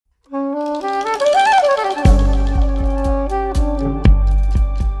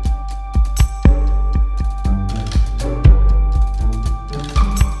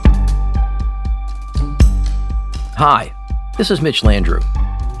Hi, this is Mitch Landrieu,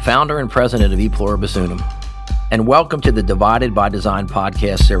 founder and president of E Pluribus Unum, and welcome to the Divided by Design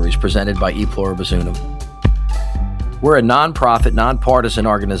podcast series presented by E Pluribus Unum. We're a nonprofit, nonpartisan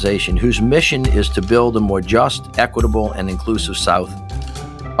organization whose mission is to build a more just, equitable, and inclusive South,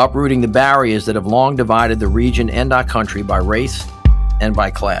 uprooting the barriers that have long divided the region and our country by race and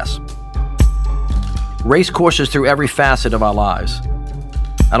by class. Race courses through every facet of our lives.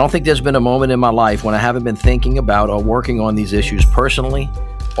 I don't think there's been a moment in my life when I haven't been thinking about or working on these issues personally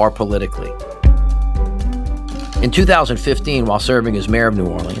or politically. In 2015, while serving as mayor of New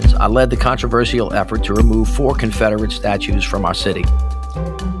Orleans, I led the controversial effort to remove 4 Confederate statues from our city.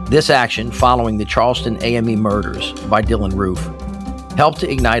 This action, following the Charleston AME murders by Dylann Roof, helped to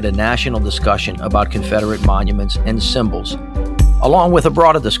ignite a national discussion about Confederate monuments and symbols, along with a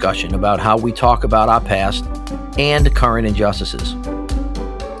broader discussion about how we talk about our past and current injustices.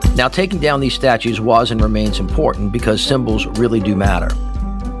 Now, taking down these statues was and remains important because symbols really do matter.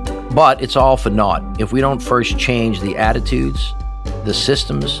 But it's all for naught if we don't first change the attitudes, the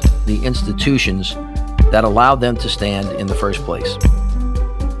systems, the institutions that allowed them to stand in the first place.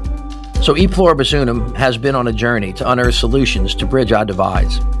 So E Pluribus Unum has been on a journey to unearth solutions to bridge our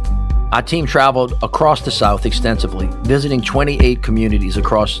divides. Our team traveled across the South extensively, visiting 28 communities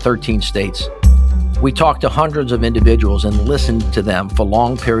across 13 states. We talked to hundreds of individuals and listened to them for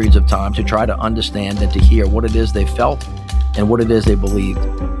long periods of time to try to understand and to hear what it is they felt and what it is they believed.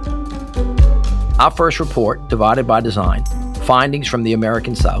 Our first report, Divided by Design, Findings from the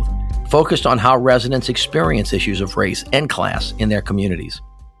American South, focused on how residents experience issues of race and class in their communities.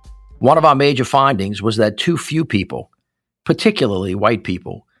 One of our major findings was that too few people, particularly white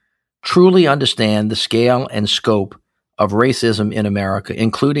people, truly understand the scale and scope of racism in America,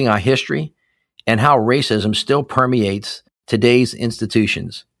 including our history and how racism still permeates today's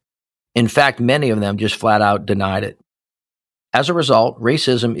institutions. In fact, many of them just flat out denied it. As a result,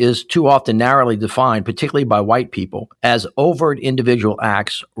 racism is too often narrowly defined, particularly by white people, as overt individual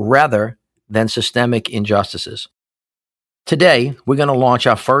acts rather than systemic injustices. Today, we're going to launch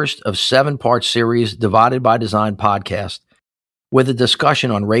our first of 7-part series, Divided by Design podcast, with a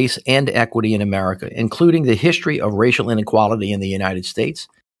discussion on race and equity in America, including the history of racial inequality in the United States,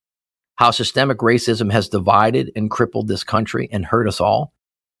 how systemic racism has divided and crippled this country and hurt us all,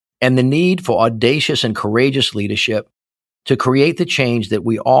 and the need for audacious and courageous leadership to create the change that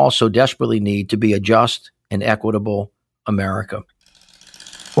we all so desperately need to be a just and equitable America.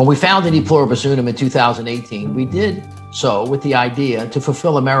 When we founded E Pluribus Unum in 2018, we did so with the idea to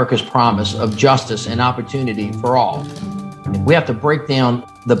fulfill America's promise of justice and opportunity for all. We have to break down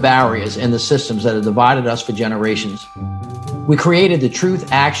the barriers and the systems that have divided us for generations. We created the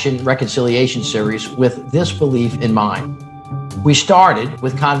Truth, Action, Reconciliation series with this belief in mind. We started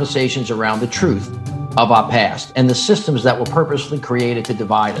with conversations around the truth of our past and the systems that were purposely created to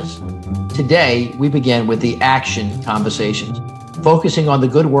divide us. Today, we begin with the action conversations, focusing on the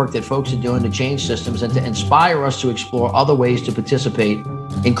good work that folks are doing to change systems and to inspire us to explore other ways to participate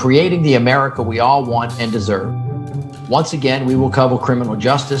in creating the America we all want and deserve. Once again, we will cover criminal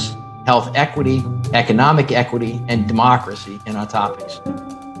justice, health equity, economic equity, and democracy in our topics.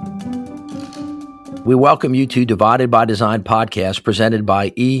 We welcome you to Divided by Design podcast presented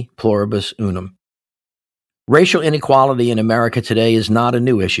by E Pluribus Unum. Racial inequality in America today is not a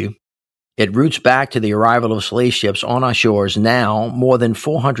new issue. It roots back to the arrival of slave ships on our shores now more than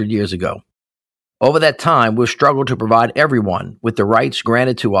 400 years ago. Over that time, we've struggled to provide everyone with the rights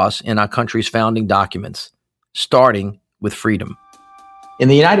granted to us in our country's founding documents, starting with freedom. In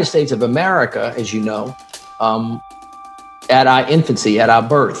the United States of America, as you know, at our infancy, at our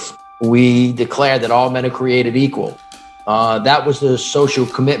birth, we declared that all men are created equal. That was the social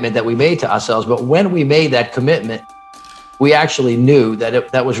commitment that we made to ourselves. But when we made that commitment, we actually knew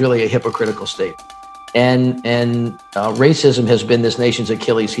that that was really a hypocritical state. And racism has been this nation's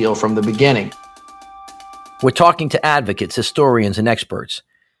Achilles heel from the beginning. We're talking to advocates, historians, and experts.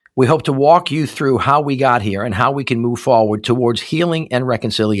 We hope to walk you through how we got here and how we can move forward towards healing and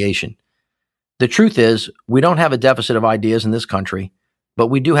reconciliation. The truth is, we don't have a deficit of ideas in this country, but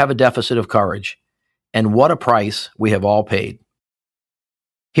we do have a deficit of courage. And what a price we have all paid.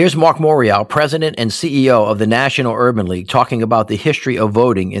 Here's Mark Morial, President and CEO of the National Urban League, talking about the history of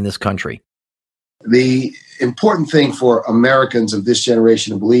voting in this country. The important thing for Americans of this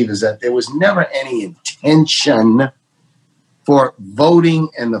generation to believe is that there was never any intention for voting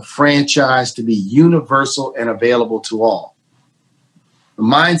and the franchise to be universal and available to all. The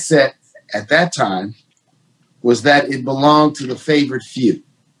mindset at that time was that it belonged to the favored few,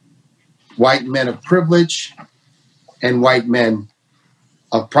 white men of privilege and white men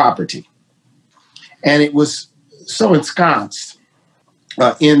of property. And it was so ensconced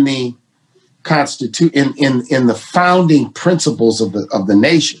in the in the founding principles of the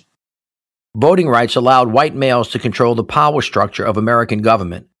nation. Voting rights allowed white males to control the power structure of American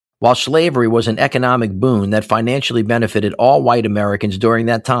government, while slavery was an economic boon that financially benefited all white Americans during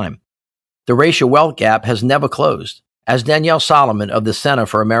that time. The racial wealth gap has never closed, as Danielle Solomon of the Center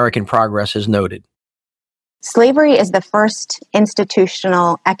for American Progress has noted. Slavery is the first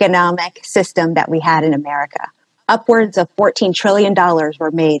institutional economic system that we had in America. Upwards of $14 trillion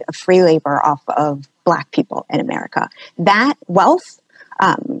were made of free labor off of Black people in America. That wealth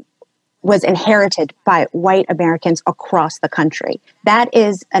was inherited by white Americans across the country. That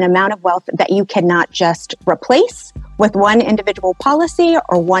is an amount of wealth that you cannot just replace with one individual policy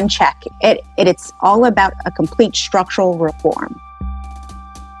or one check. It's all about a complete structural reform.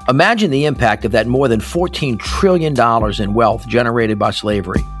 Imagine the impact of that more than $14 trillion in wealth generated by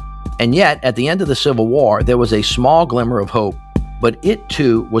slavery. And yet, at the end of the Civil War, there was a small glimmer of hope, but it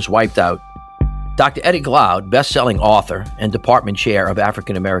too was wiped out. Dr. Eddie Glaude, best-selling author and department chair of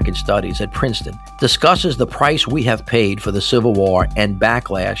African American Studies at Princeton, discusses the price we have paid for the Civil War and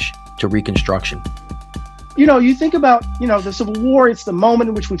backlash to Reconstruction. You think about, the Civil War, it's the moment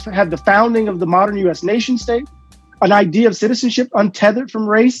in which we had the founding of the modern U.S. nation state. An idea of citizenship untethered from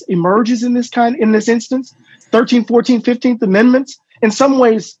race emerges in this instance. 13th, 14th, 15th Amendments. In some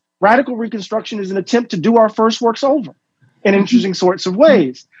ways, radical Reconstruction is an attempt to do our first works over in interesting sorts of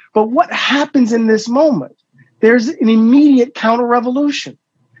ways. But what happens in this moment? There's an immediate counter-revolution.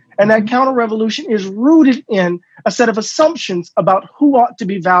 And that counter-revolution is rooted in a set of assumptions about who ought to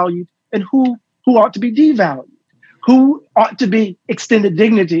be valued and who ought to be devalued, who ought to be extended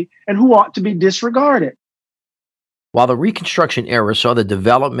dignity and who ought to be disregarded. While the Reconstruction era saw the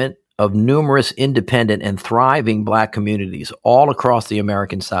development of numerous independent and thriving Black communities all across the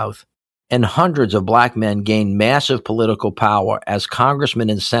American South, and hundreds of Black men gained massive political power as congressmen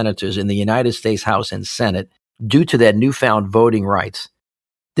and senators in the United States House and Senate due to their newfound voting rights.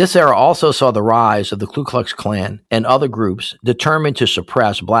 This era also saw the rise of the Ku Klux Klan and other groups determined to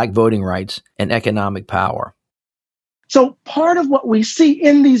suppress Black voting rights and economic power. So part of what we see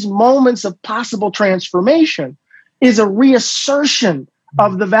in these moments of possible transformation is a reassertion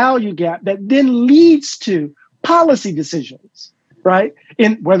of the value gap that then leads to policy decisions, right?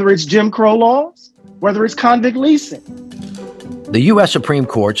 In whether it's Jim Crow laws, whether it's convict leasing. The U.S. Supreme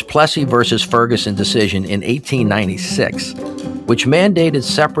Court's Plessy versus Ferguson decision in 1896, which mandated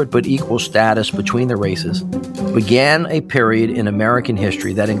separate but equal status between the races, began a period in American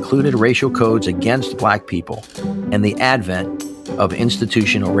history that included racial codes against Black people and the advent of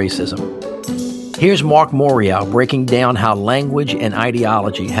institutional racism. Here's Mark Morial breaking down how language and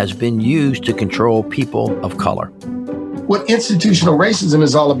ideology has been used to control people of color. What institutional racism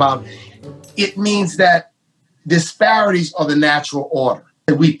is all about, it means that disparities are the natural order.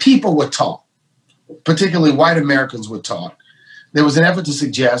 We people were taught, particularly white Americans were taught, there was an effort to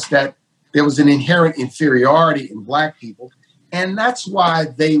suggest that there was an inherent inferiority in Black people, and that's why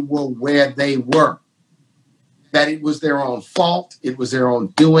they were where they were. That it was their own fault, it was their own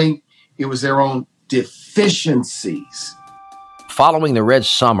doing, it was their own deficiencies. Following the Red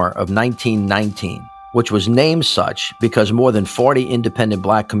Summer of 1919, which was named such because more than 40 independent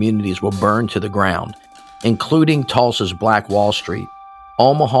Black communities were burned to the ground, including Tulsa's Black Wall Street,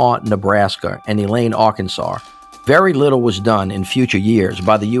 Omaha, Nebraska, and Elaine, Arkansas, very little was done in future years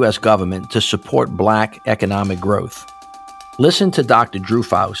by the U.S. government to support Black economic growth. Listen to Dr. Drew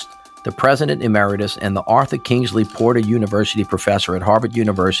Faust, the President Emeritus and the Arthur Kingsley Porter University professor at Harvard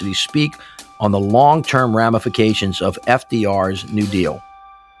University, speak on the long-term ramifications of FDR's New Deal.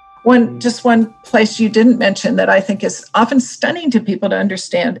 One place you didn't mention that I think is often stunning to people to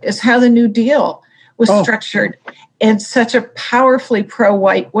understand is how the New Deal was structured in such a powerfully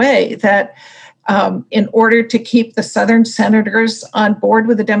pro-white way that in order to keep the Southern senators on board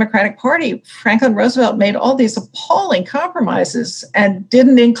with the Democratic Party, Franklin Roosevelt made all these appalling compromises and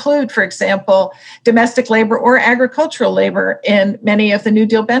didn't include, for example, domestic labor or agricultural labor in many of the New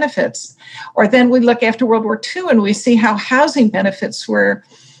Deal benefits. Or then we look after World War II and we see how housing benefits were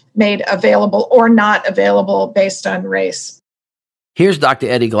made available or not available based on race. Here's Dr.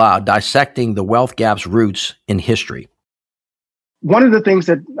 Eddie Glaude dissecting the wealth gap's roots in history. One of the things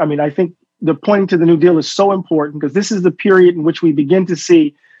that, I think the pointing to the New Deal is so important because this is the period in which we begin to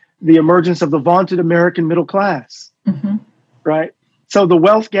see the emergence of the vaunted American middle class, right? So the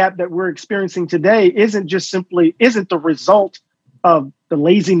wealth gap that we're experiencing today isn't the result of the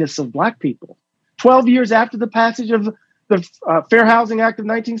laziness of Black people. 12 years after the passage of the Fair Housing Act of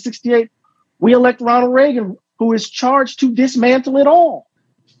 1968, we elect Ronald Reagan, who is charged to dismantle it all.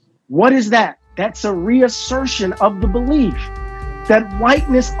 What is that? That's a reassertion of the belief that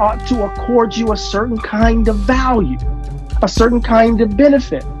whiteness ought to accord you a certain kind of value, a certain kind of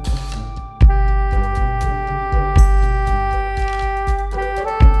benefit.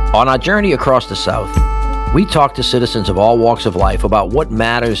 On our journey across the South, we talk to citizens of all walks of life about what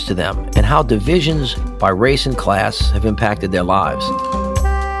matters to them and how divisions by race and class have impacted their lives.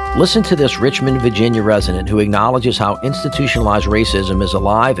 Listen to this Richmond, Virginia resident who acknowledges how institutionalized racism is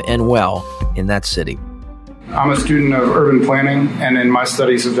alive and well in that city. I'm a student of urban planning, and in my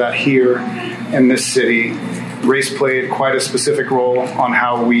studies of that here in this city, race played quite a specific role on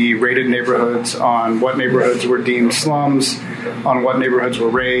how we rated neighborhoods, on what neighborhoods were deemed slums, on what neighborhoods were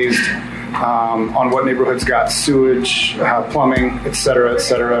raised, on what neighborhoods got sewage, plumbing, et cetera,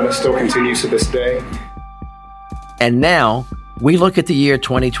 and it still continues to this day. And now, we look at the year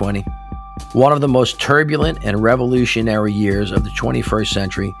 2020, one of the most turbulent and revolutionary years of the 21st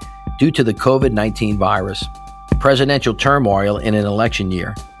century due to the COVID-19 virus, presidential turmoil in an election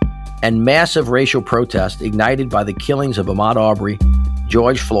year, and massive racial protest ignited by the killings of Ahmaud Arbery,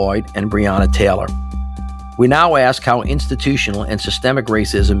 George Floyd, and Breonna Taylor. We now ask how institutional and systemic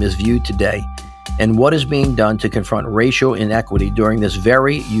racism is viewed today and what is being done to confront racial inequity during this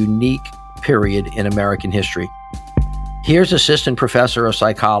very unique period in American history. Here's Assistant Professor of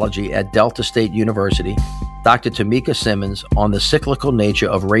Psychology at Delta State University, Dr. Tamika Simmons, on the cyclical nature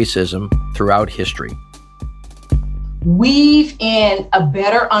of racism throughout history. Weave in a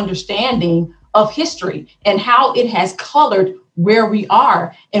better understanding of history and how it has colored where we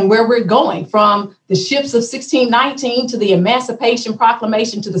are and where we're going, from the ships of 1619 to the Emancipation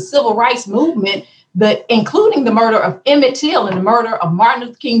Proclamation to the Civil Rights Movement, including the murder of Emmett Till and the murder of Martin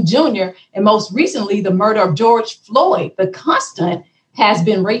Luther King Jr., and most recently, the murder of George Floyd. The constant has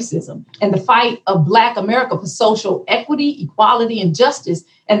been racism and the fight of Black America for social equity, equality, and justice,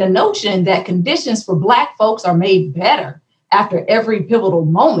 and the notion that conditions for Black folks are made better after every pivotal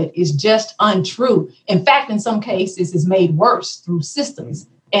moment is just untrue. In fact, in some cases, is made worse through systems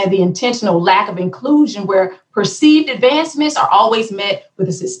and the intentional lack of inclusion where perceived advancements are always met with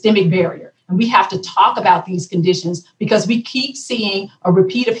a systemic barrier. And we have to talk about these conditions because we keep seeing a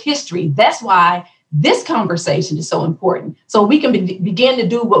repeat of history. That's why this conversation is so important. So we can begin to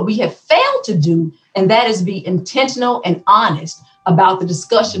do what we have failed to do, and that is be intentional and honest about the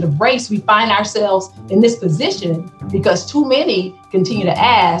discussion of race. We find ourselves in this position because too many continue to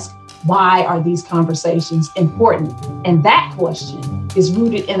ask, why are these conversations important? And that question is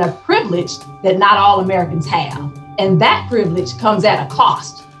rooted in a privilege that not all Americans have. And that privilege comes at a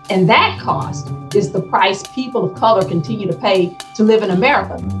cost. And that cost is the price people of color continue to pay to live in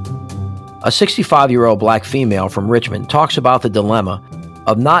America. A 65-year-old Black female from Richmond talks about the dilemma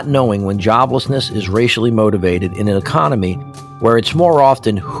of not knowing when joblessness is racially motivated in an economy where it's more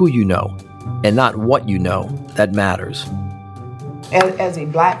often who you know and not what you know that matters. As a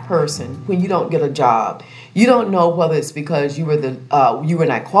Black person, when you don't get a job, you don't know whether it's because you were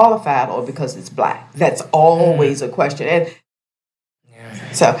not qualified or because it's Black. That's always a question. And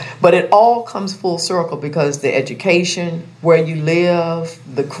but it all comes full circle because the education, where you live,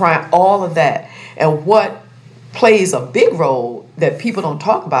 the crime, all of that. And what plays a big role that people don't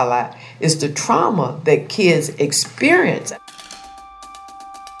talk about a lot is the trauma that kids experience.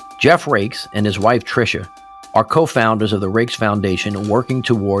 Jeff Rakes and his wife Tricia are co-founders of the Rakes Foundation, working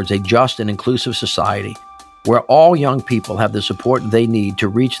towards a just and inclusive society where all young people have the support they need to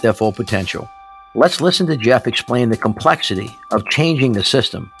reach their full potential. Let's listen to Jeff explain the complexity of changing the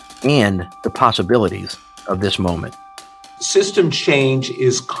system and the possibilities of this moment. System change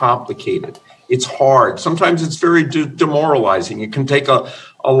is complicated. It's hard. Sometimes it's very demoralizing. It can take a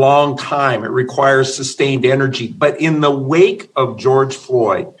long time. It requires sustained energy. But in the wake of George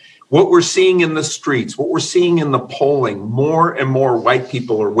Floyd, what we're seeing in the streets, what we're seeing in the polling, more and more white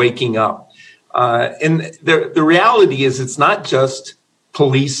people are waking up. And the reality is it's not just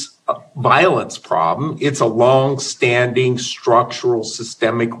police violence problem. It's a long-standing structural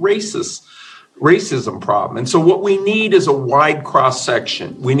systemic racism problem. And so what we need is a wide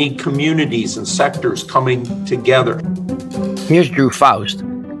cross-section. We need communities and sectors coming together. Here's Drew Faust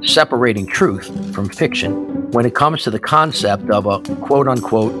separating truth from fiction when it comes to the concept of a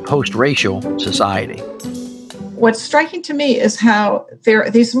quote-unquote post-racial society. What's striking to me is how there are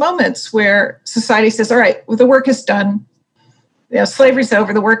these moments where society says, all right, well, the work is done. Slavery's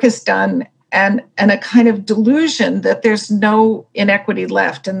over, the work is done, and a kind of delusion that there's no inequity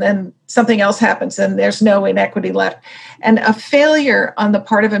left, and then something else happens and there's no inequity left, and a failure on the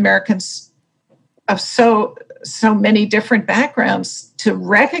part of Americans of so many different backgrounds to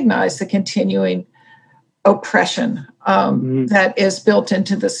recognize the continuing oppression that is built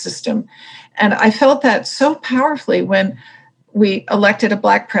into the system. And I felt that so powerfully when we elected a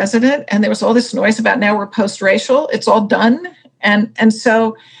Black president, and there was all this noise about now we're post-racial, it's all done. And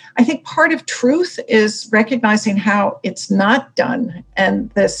so I think part of truth is recognizing how it's not done. And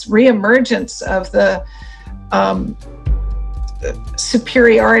this reemergence of the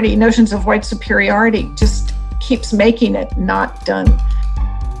superiority, notions of white superiority, just keeps making it not done.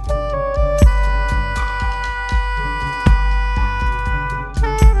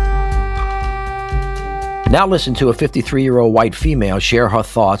 Now listen to a 53-year-old white female share her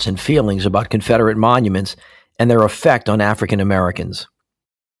thoughts and feelings about Confederate monuments and their effect on African Americans.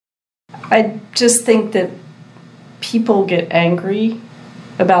 I just think that people get angry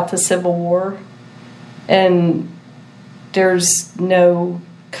about the Civil War, and there's no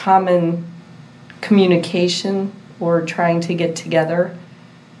common communication or trying to get together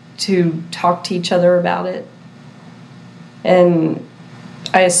to talk to each other about it. And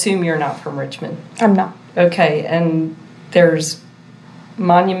I assume you're not from Richmond. I'm not. Okay, and there's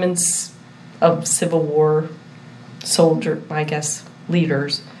monuments of Civil War soldier, I guess,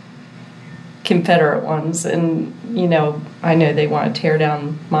 leaders, Confederate ones, and, you know, I know they want to tear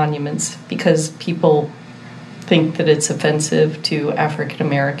down monuments because people think that it's offensive to African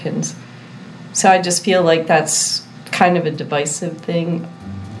Americans. So I just feel like that's kind of a divisive thing,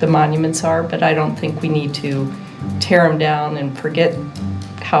 the monuments are, but I don't think we need to tear them down and forget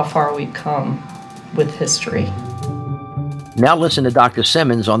how far we've come with history. Now listen to Dr.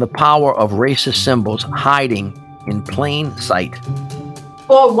 Simmons on the power of racist symbols hiding in plain sight.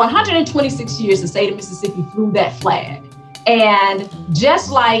 For 126 years, the state of Mississippi flew that flag. And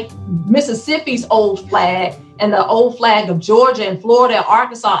just like Mississippi's old flag and the old flag of Georgia and Florida,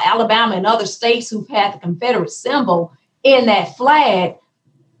 Arkansas, Alabama, and other states who've had the Confederate symbol in that flag,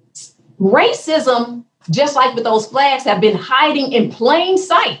 racism, just like with those flags, have been hiding in plain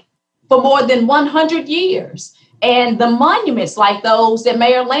sight for more than 100 years. And the monuments like those that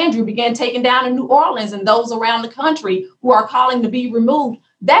Mayor Landrieu began taking down in New Orleans and those around the country who are calling to be removed,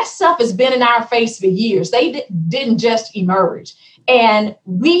 that stuff has been in our face for years. They didn't just emerge. And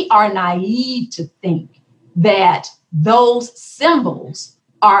we are naive to think that those symbols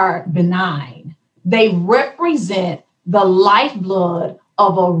are benign. They represent the lifeblood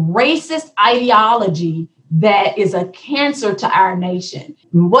of a racist ideology that is a cancer to our nation.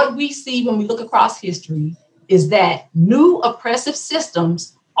 And what we see when we look across history is that new oppressive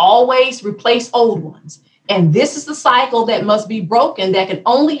systems always replace old ones. And this is the cycle that must be broken, that can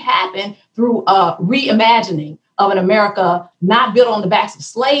only happen through a reimagining of an America not built on the backs of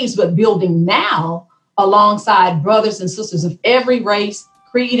slaves, but building now alongside brothers and sisters of every race,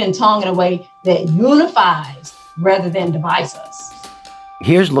 creed, and tongue in a way that unifies rather than divides us.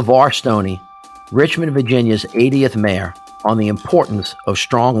 Here's LeVar Stoney, Richmond, Virginia's 80th mayor, on the importance of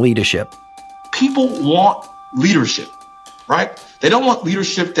strong leadership. People want leadership, right? They don't want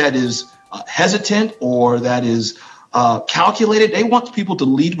leadership that is hesitant or that is calculated. They want people to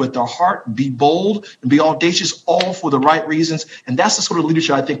lead with their heart, be bold, and be audacious, all for the right reasons. And that's the sort of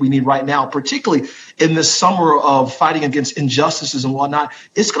leadership I think we need right now, particularly in this summer of fighting against injustices and whatnot.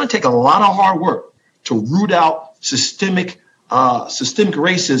 It's going to take a lot of hard work to root out systemic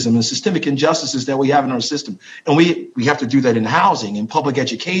racism and systemic injustices that we have in our system. And we have to do that in housing, in public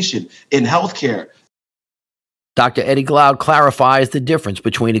education, in healthcare. Dr. Eddie Glaude clarifies the difference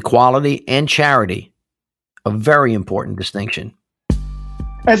between equality and charity, a very important distinction.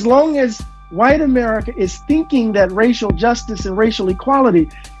 As long as white America is thinking that racial justice and racial equality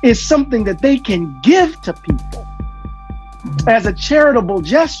is something that they can give to people as a charitable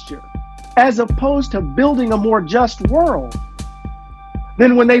gesture, as opposed to building a more just world,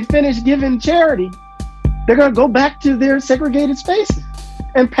 then when they finish giving charity, they're going to go back to their segregated spaces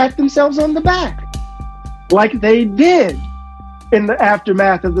and pat themselves on the back, like they did in the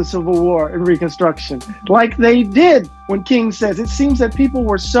aftermath of the Civil War and Reconstruction, like they did when King says, it seems that people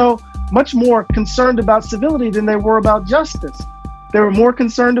were so much more concerned about civility than they were about justice. They were more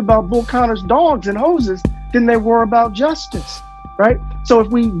concerned about Bull Connor's dogs and hoses than they were about justice, right? So if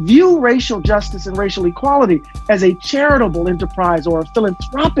we view racial justice and racial equality as a charitable enterprise or a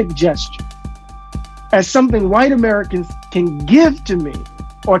philanthropic gesture, as something white Americans can give to me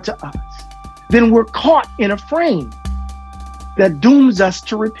or to us, then we're caught in a frame that dooms us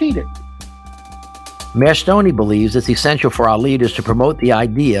to repeat it. Mayor Stoney believes it's essential for our leaders to promote the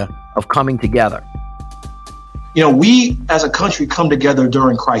idea of coming together. You know, we as a country come together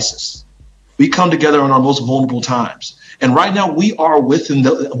during crisis. We come together in our most vulnerable times. And right now we are within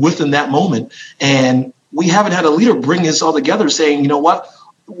that moment. And we haven't had a leader bring us all together saying, you know what,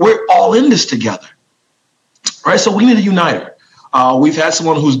 we're all in this together. Right? So we need a uniter. We've had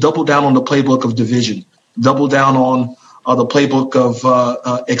someone who's doubled down on the playbook of division, doubled down on the playbook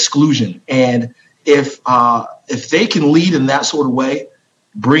of exclusion. And if they can lead in that sort of way,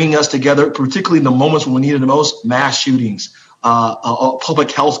 bringing us together, particularly in the moments when we need it the most, mass shootings, a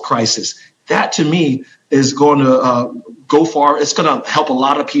public health crisis, that to me is going to go far. It's going to help a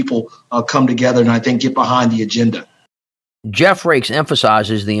lot of people come together and I think get behind the agenda. Jeff Frakes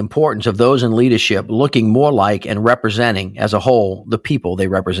emphasizes the importance of those in leadership looking more like and representing as a whole the people they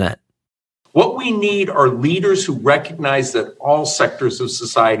represent. What we need are leaders who recognize that all sectors of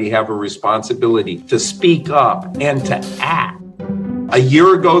society have a responsibility to speak up and to act. A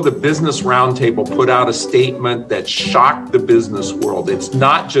year ago, the Business Roundtable put out a statement that shocked the business world. It's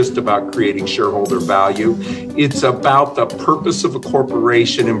not just about creating shareholder value. It's about the purpose of a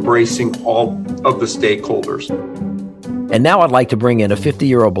corporation embracing all of the stakeholders. And now I'd like to bring in a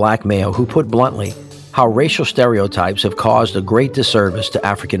 50-year-old black male who put bluntly how racial stereotypes have caused a great disservice to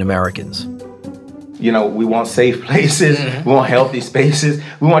African Americans. You know, we want safe places, we want healthy spaces,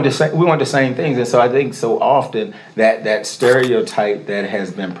 we want the same things. And so I think so often that stereotype that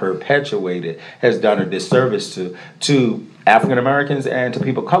has been perpetuated has done a disservice to African Americans and to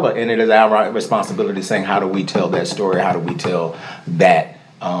people of color. And it is our responsibility saying, how do we tell that story? How do we tell that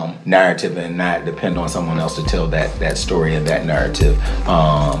narrative and not depend on someone else to tell that story and that narrative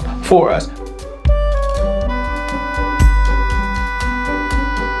for us?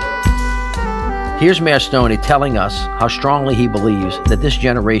 Here's Mayor Stoney telling us how strongly he believes that this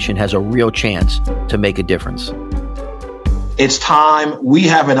generation has a real chance to make a difference. It's time we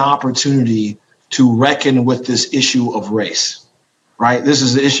have an opportunity to reckon with this issue of race, right? This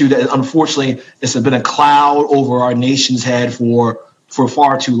is an issue that unfortunately has been a cloud over our nation's head for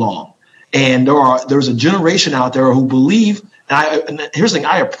far too long. And there's a generation out there who believe, and here's the thing,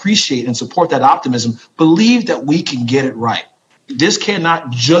 I appreciate and support that optimism, believe that we can get it right. This cannot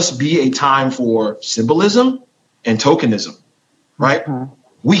just be a time for symbolism and tokenism, right? Mm-hmm.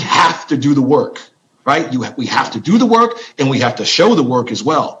 We have to do the work, right? We have to do the work and we have to show the work as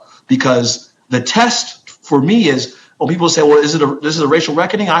well. Because the test for me is when people say, well, this is a racial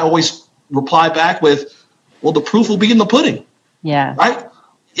reckoning? I always reply back with, well, the proof will be in the pudding. Yeah. Right?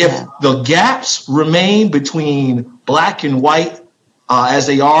 If the gaps remain between black and white as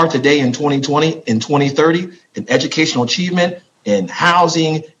they are today in 2020 and 2030 in educational achievement, in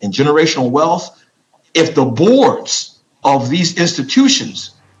housing, in generational wealth, if the boards of these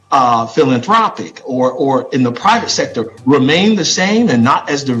institutions, philanthropic or in the private sector, remain the same and not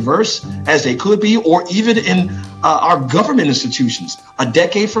as diverse as they could be, or even in our government institutions a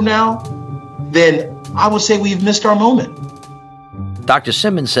decade from now, then I would say we've missed our moment. Dr.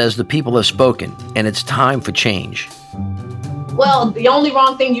 Simmons says the people have spoken and it's time for change. Well, the only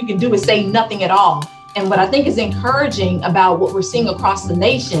wrong thing you can do is say nothing at all. And what I think is encouraging about what we're seeing across the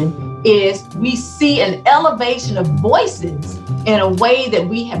nation is we see an elevation of voices in a way that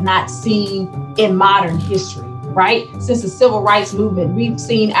we have not seen in modern history, right? Since the civil rights movement, we've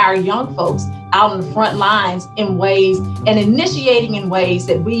seen our young folks out on the front lines in ways and initiating in ways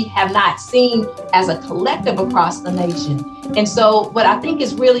that we have not seen as a collective across the nation. And so what I think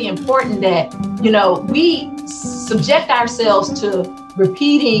is really important that, we subject ourselves to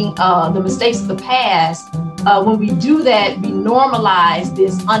repeating the mistakes of the past. When we do that, we normalize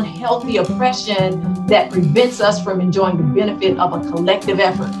this unhealthy oppression that prevents us from enjoying the benefit of a collective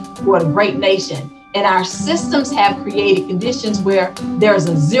effort for a great nation. And our systems have created conditions where there's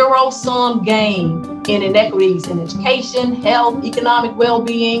a zero-sum game in inequities in education, health, economic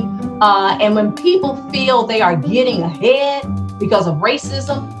well-being. And when people feel they are getting ahead because of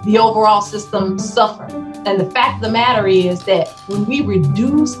racism, the overall system suffers. And the fact of the matter is that when we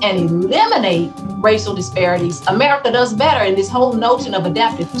reduce and eliminate racial disparities, America does better. And this whole notion of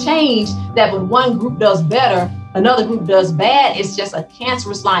adaptive change, that when one group does better, another group does bad, it's just a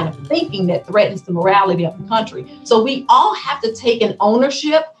cancerous line of thinking that threatens the morality of the country. So we all have to take an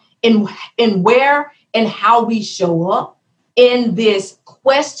ownership in where and how we show up in this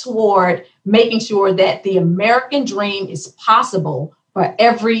quest toward making sure that the American dream is possible for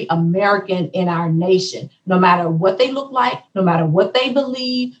every American in our nation, no matter what they look like, no matter what they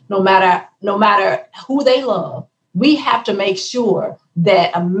believe, no matter who they love. We have to make sure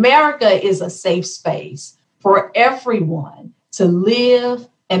that America is a safe space for everyone to live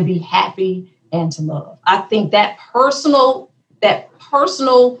and be happy and to love. I think that personal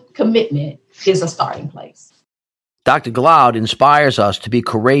commitment is a starting place. Dr. Glaude inspires us to be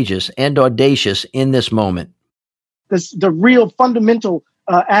courageous and audacious in this moment. The real fundamental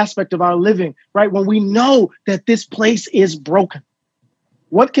aspect of our living, right? When we know that this place is broken,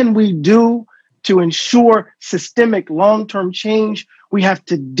 what can we do to ensure systemic long-term change, we have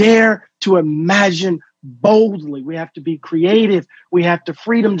to dare to imagine boldly. We have to be creative. We have to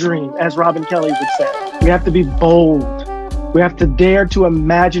freedom dream, as Robin Kelly would say. We have to be bold. We have to dare to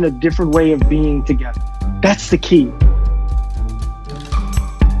imagine a different way of being together. That's the key.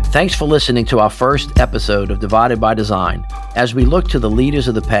 Thanks for listening to our first episode of Divided by Design, as we look to the leaders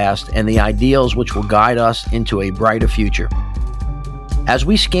of the past and the ideals which will guide us into a brighter future. As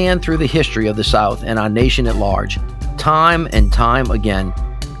we scan through the history of the South and our nation at large, time and time again,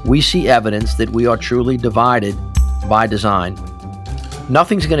 we see evidence that we are truly divided by design.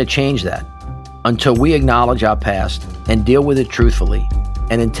 Nothing's going to change that until we acknowledge our past and deal with it truthfully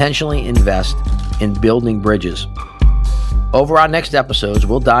and intentionally invest in building bridges. Over our next episodes,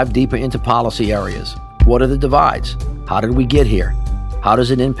 we'll dive deeper into policy areas. What are the divides? How did we get here? How does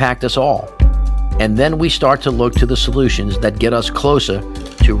it impact us all? And then we start to look to the solutions that get us closer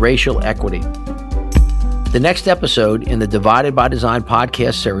to racial equity. The next episode in the Divided by Design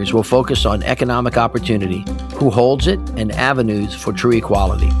podcast series will focus on economic opportunity, who holds it, and avenues for true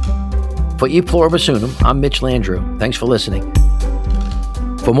equality. For E Pluribus Unum, I'm Mitch Landrieu. Thanks for listening.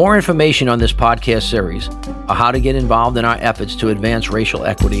 For more information on this podcast series, or how to get involved in our efforts to advance racial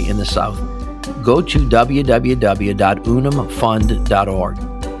equity in the South, go to www.unumfund.org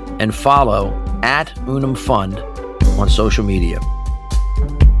and follow @UnumFund on social media.